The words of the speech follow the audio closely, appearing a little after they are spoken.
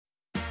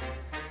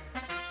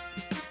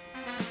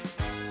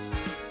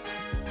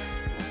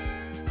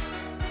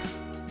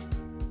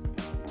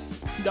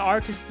The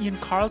artist Ian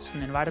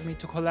Carlson invited me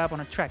to collab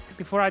on a track.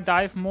 Before I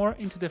dive more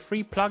into the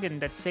free plugin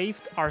that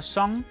saved our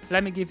song,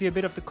 let me give you a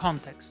bit of the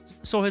context.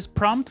 So his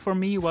prompt for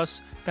me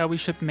was that we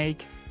should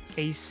make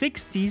a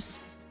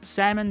 60s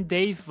Sam and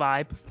Dave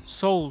vibe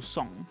soul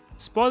song.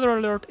 Spoiler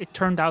alert, it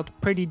turned out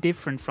pretty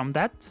different from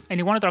that, and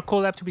he wanted our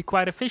collab to be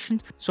quite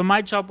efficient, so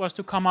my job was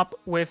to come up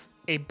with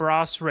a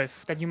brass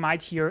riff that you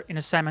might hear in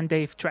a Sam and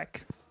Dave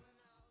track.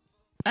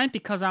 And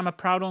because I'm a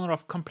proud owner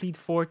of Komplete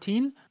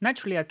 14,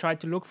 naturally I tried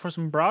to look for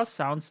some brass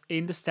sounds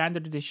in the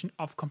standard edition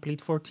of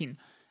Komplete 14.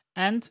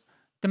 And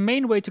the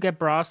main way to get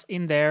brass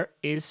in there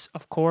is,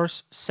 of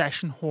course,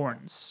 session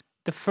horns.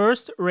 The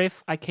first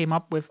riff I came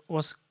up with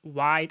was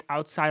wide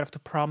outside of the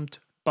prompt,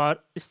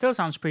 but it still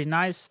sounds pretty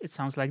nice. It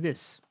sounds like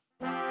this.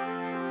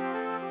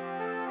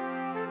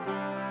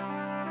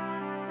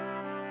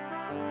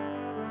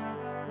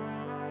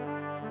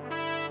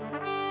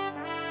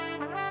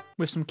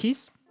 With some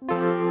keys.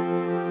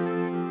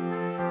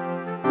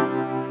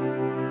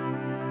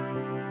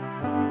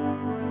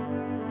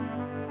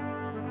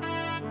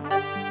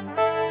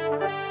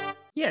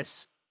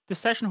 Yes, the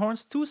session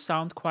horns too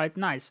sound quite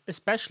nice,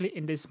 especially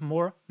in this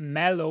more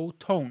mellow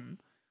tone.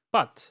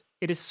 But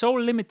it is so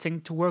limiting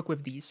to work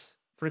with these.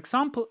 For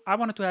example, I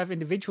wanted to have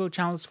individual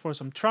channels for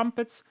some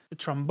trumpets, a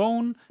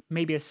trombone,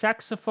 maybe a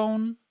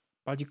saxophone,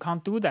 but you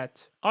can't do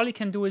that. All you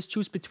can do is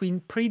choose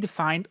between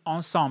predefined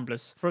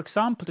ensembles. For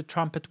example, the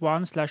trumpet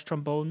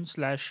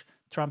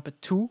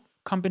 1/trombone/trumpet 2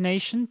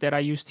 combination that I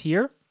used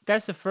here.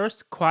 That's the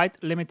first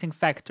quite limiting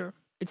factor.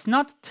 It's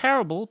not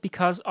terrible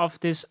because of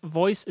this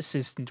voice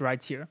assistant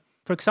right here.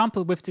 For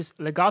example, with this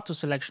legato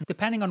selection,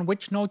 depending on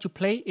which note you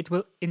play, it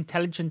will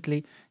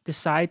intelligently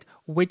decide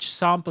which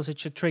samples it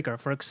should trigger.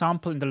 For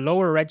example, in the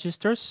lower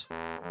registers,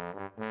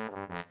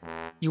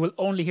 you will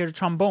only hear the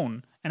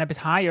trombone, and a bit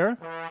higher,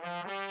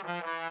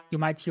 you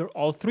might hear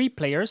all three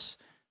players,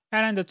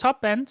 and in the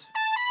top end,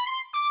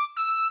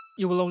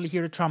 you will only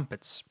hear the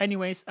trumpets.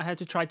 Anyways, I had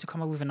to try to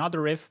come up with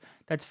another riff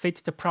that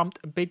fit the prompt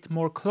a bit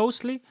more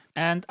closely,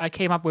 and I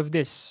came up with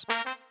this.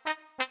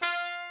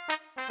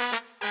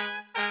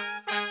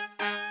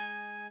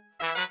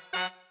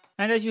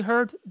 And as you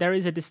heard, there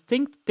is a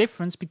distinct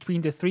difference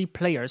between the three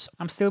players.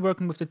 I'm still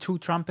working with the two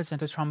trumpets and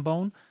the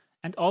trombone,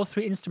 and all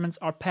three instruments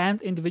are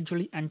panned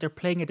individually and they're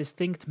playing a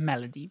distinct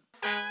melody.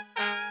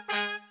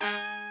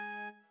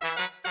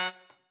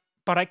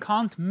 But I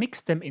can't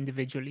mix them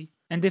individually.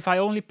 And if I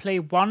only play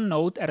one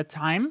note at a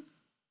time,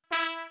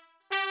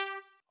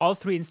 all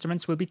three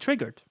instruments will be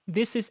triggered.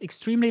 This is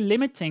extremely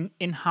limiting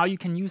in how you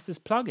can use this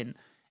plugin.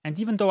 And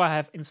even though I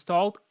have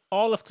installed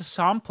all of the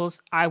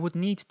samples I would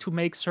need to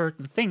make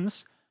certain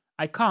things,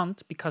 I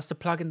can't because the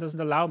plugin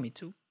doesn't allow me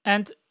to.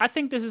 And I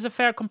think this is a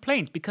fair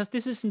complaint because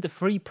this isn't a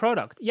free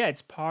product. Yeah,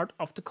 it's part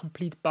of the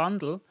Komplete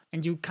bundle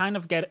and you kind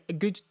of get a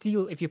good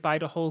deal if you buy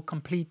the whole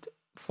Komplete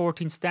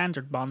 14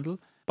 standard bundle.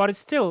 But it's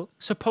still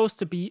supposed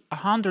to be a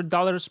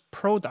 $100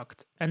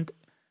 product. And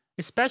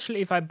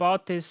especially if I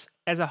bought this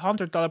as a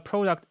 $100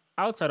 product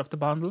outside of the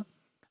bundle,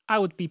 I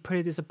would be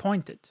pretty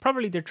disappointed.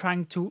 Probably they're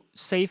trying to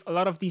save a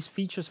lot of these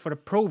features for the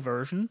Pro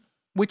version,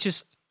 which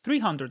is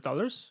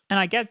 $300. And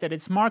I get that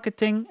it's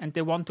marketing and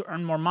they want to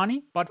earn more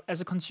money, but as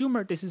a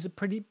consumer, this is a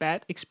pretty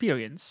bad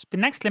experience. The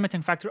next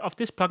limiting factor of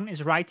this plugin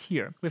is right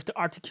here with the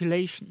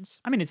articulations.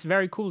 I mean, it's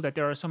very cool that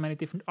there are so many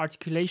different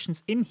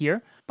articulations in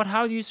here, but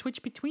how do you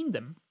switch between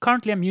them?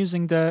 Currently, I'm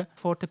using the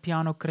forte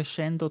piano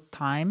crescendo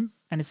time,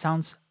 and it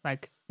sounds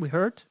like we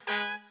heard.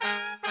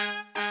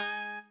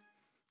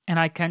 And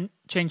I can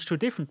change to a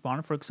different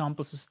one, for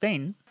example,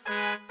 sustain.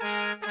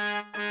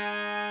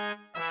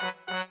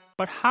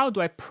 But how do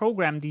I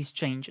program these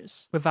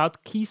changes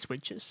without key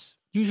switches?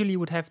 Usually you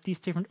would have these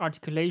different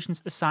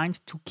articulations assigned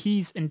to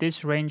keys in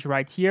this range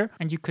right here,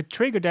 and you could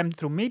trigger them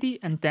through MIDI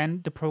and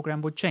then the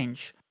program would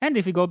change. And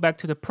if you go back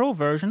to the Pro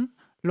version,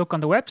 look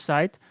on the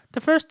website, the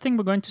first thing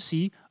we're going to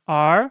see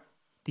are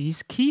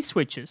these key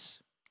switches.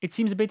 It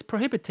seems a bit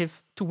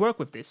prohibitive to work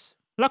with this.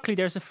 Luckily,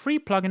 there's a free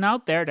plugin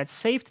out there that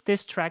saved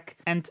this track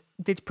and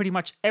did pretty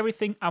much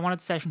everything I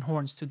wanted session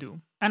horns to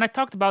do. And I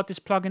talked about this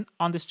plugin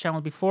on this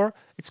channel before.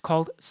 It's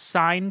called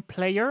Sine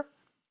Player,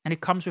 and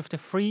it comes with the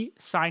free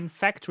Sine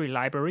Factory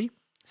library,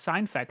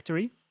 Sine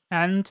Factory.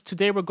 And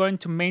today we're going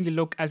to mainly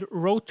look at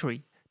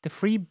Rotary, the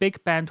free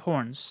big band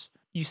horns.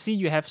 You see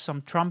you have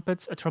some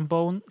trumpets, a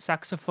trombone,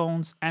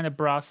 saxophones, and a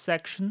brass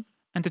section.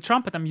 And the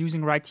trumpet I'm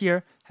using right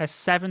here has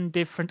 7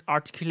 different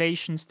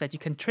articulations that you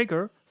can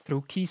trigger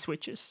through key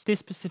switches. This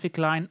specific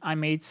line I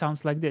made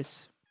sounds like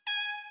this.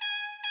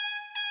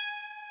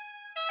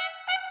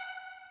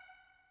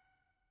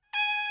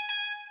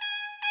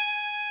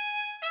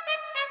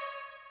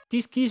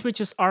 These key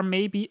switches are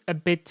maybe a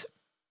bit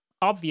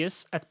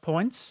obvious at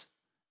points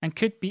and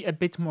could be a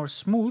bit more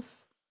smooth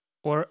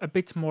or a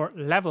bit more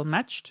level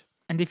matched.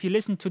 And if you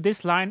listen to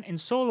this line in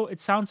solo, it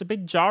sounds a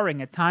bit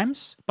jarring at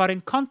times, but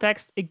in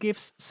context, it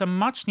gives some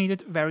much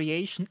needed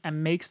variation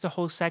and makes the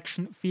whole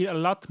section feel a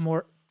lot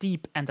more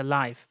deep and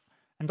alive.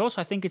 And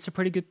also I think it's a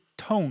pretty good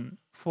tone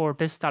for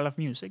this style of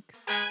music.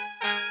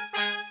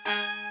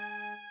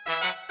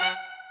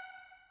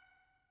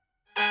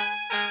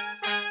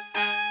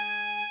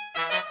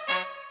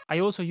 I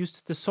also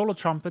used the solo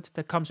trumpet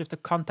that comes with the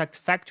Kontakt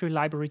Factory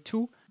library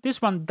too.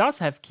 This one does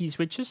have key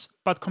switches,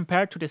 but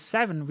compared to the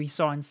 7 we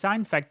saw in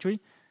Sine Factory,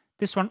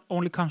 this one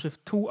only comes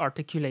with 2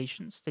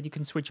 articulations that you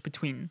can switch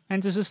between.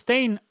 And the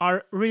sustain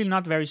are really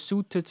not very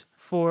suited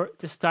for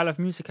the style of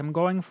music I'm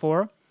going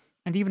for.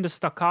 And even the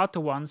staccato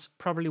ones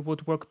probably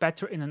would work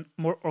better in a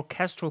more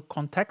orchestral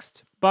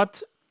context.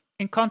 But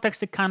in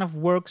context it kind of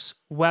works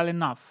well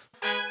enough.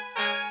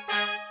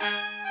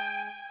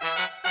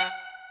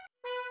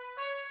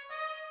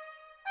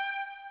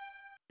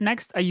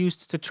 Next I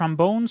used the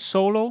trombone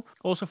solo,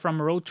 also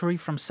from Rotary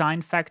from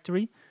Sine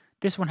Factory.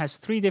 This one has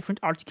 3 different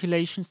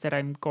articulations that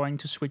I'm going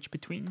to switch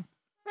between.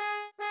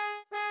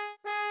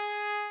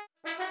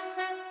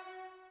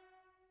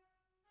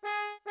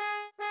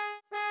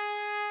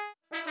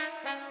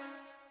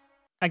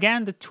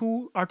 Again, the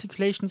 2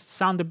 articulations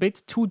sound a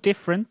bit too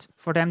different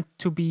for them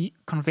to be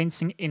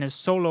convincing in a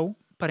solo,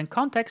 but in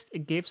context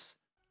it gives.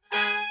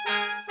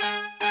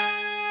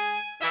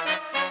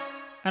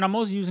 And I'm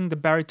also using the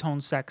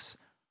baritone sax.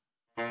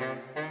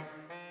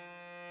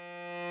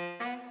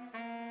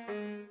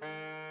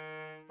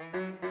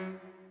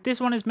 This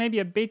one is maybe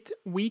a bit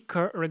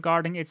weaker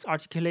regarding its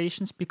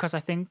articulations because I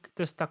think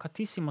the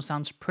staccatissimo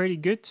sounds pretty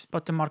good,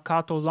 but the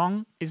marcato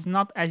long is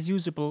not as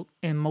usable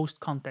in most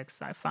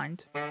contexts, I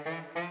find.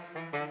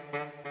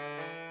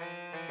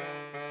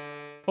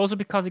 Also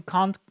because it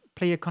can't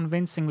play a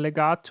convincing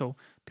legato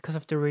because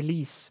of the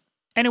release.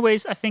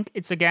 Anyways, I think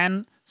it's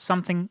again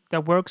something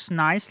that works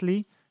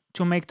nicely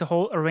to make the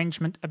whole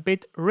arrangement a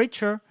bit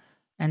richer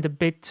and a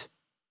bit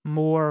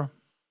more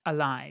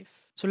alive.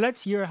 So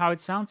let's hear how it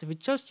sounds if we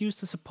just use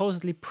the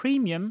supposedly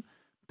premium,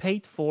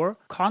 paid for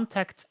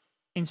Kontakt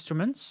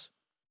instruments.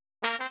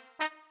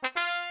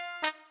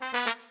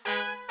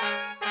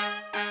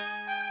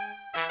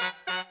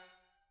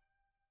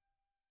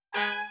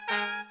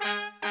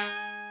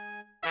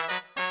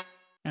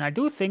 And I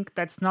do think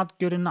that's not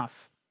good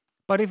enough.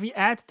 But if we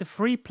add the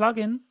free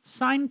plugin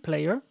Sine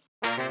Player,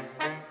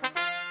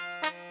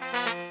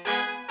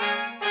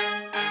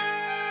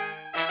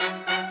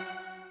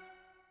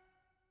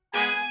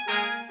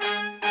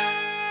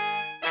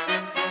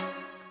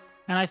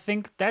 and I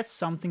think that's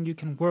something you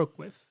can work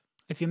with.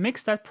 If you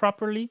mix that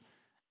properly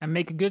and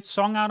make a good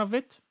song out of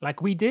it,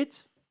 like we did,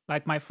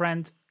 like my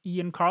friend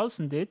Ian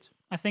Carlson did,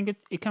 I think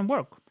it can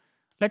work.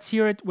 Let's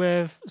hear it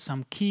with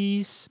some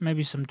keys,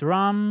 maybe some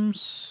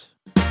drums.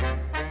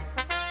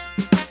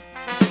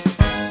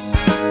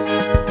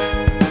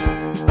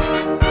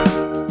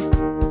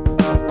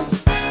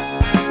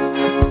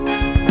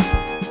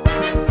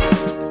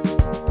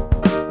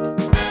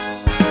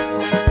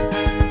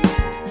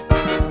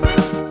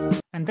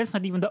 And that's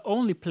not even the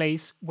only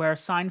place where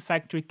Sine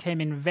Factory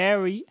came in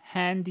very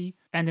handy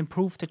and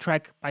improved the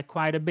track by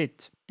quite a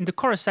bit. In the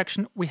chorus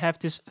section we have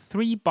this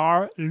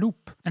 3-bar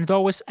loop, and it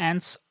always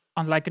ends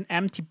on like an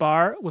empty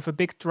bar with a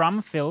big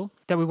drum fill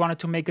that we wanted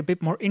to make a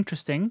bit more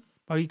interesting.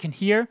 But you can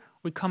hear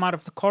we come out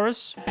of the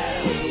chorus.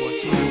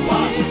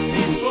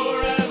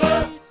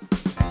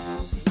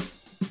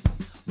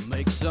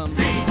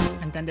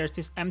 And then there's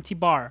this empty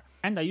bar.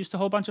 And I used a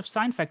whole bunch of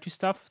Sine Factory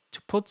stuff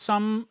to put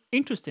some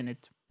interest in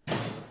it.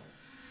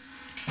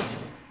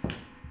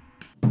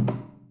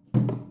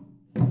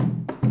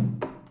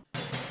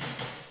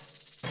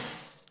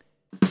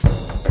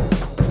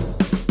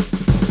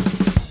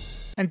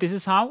 And this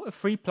is how a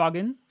free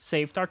plugin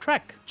saved our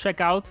track.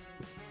 Check out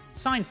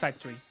Sine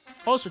Factory.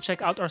 Also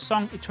check out our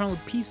song Eternal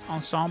Peace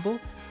Ensemble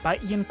by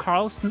Ian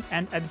Carlson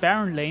and Ed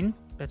Baron Lane,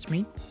 that's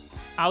me,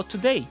 out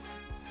today.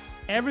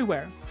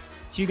 Everywhere.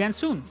 See you again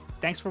soon.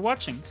 Thanks for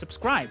watching.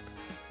 Subscribe.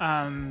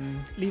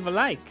 Leave a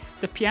like.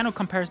 The piano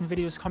comparison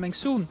video is coming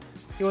soon.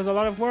 It was a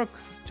lot of work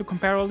to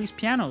compare all these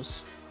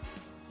pianos.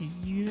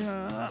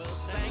 Yeah.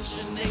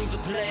 Sanctioning the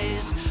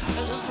place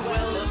as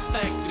well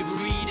effective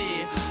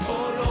greedy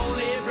or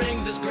only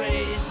bring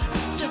disgrace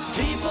to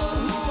people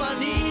who are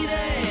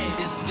needy.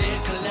 Is there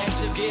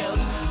collective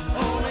guilt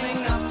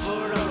owning up for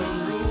our own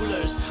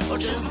rulers or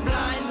just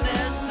blind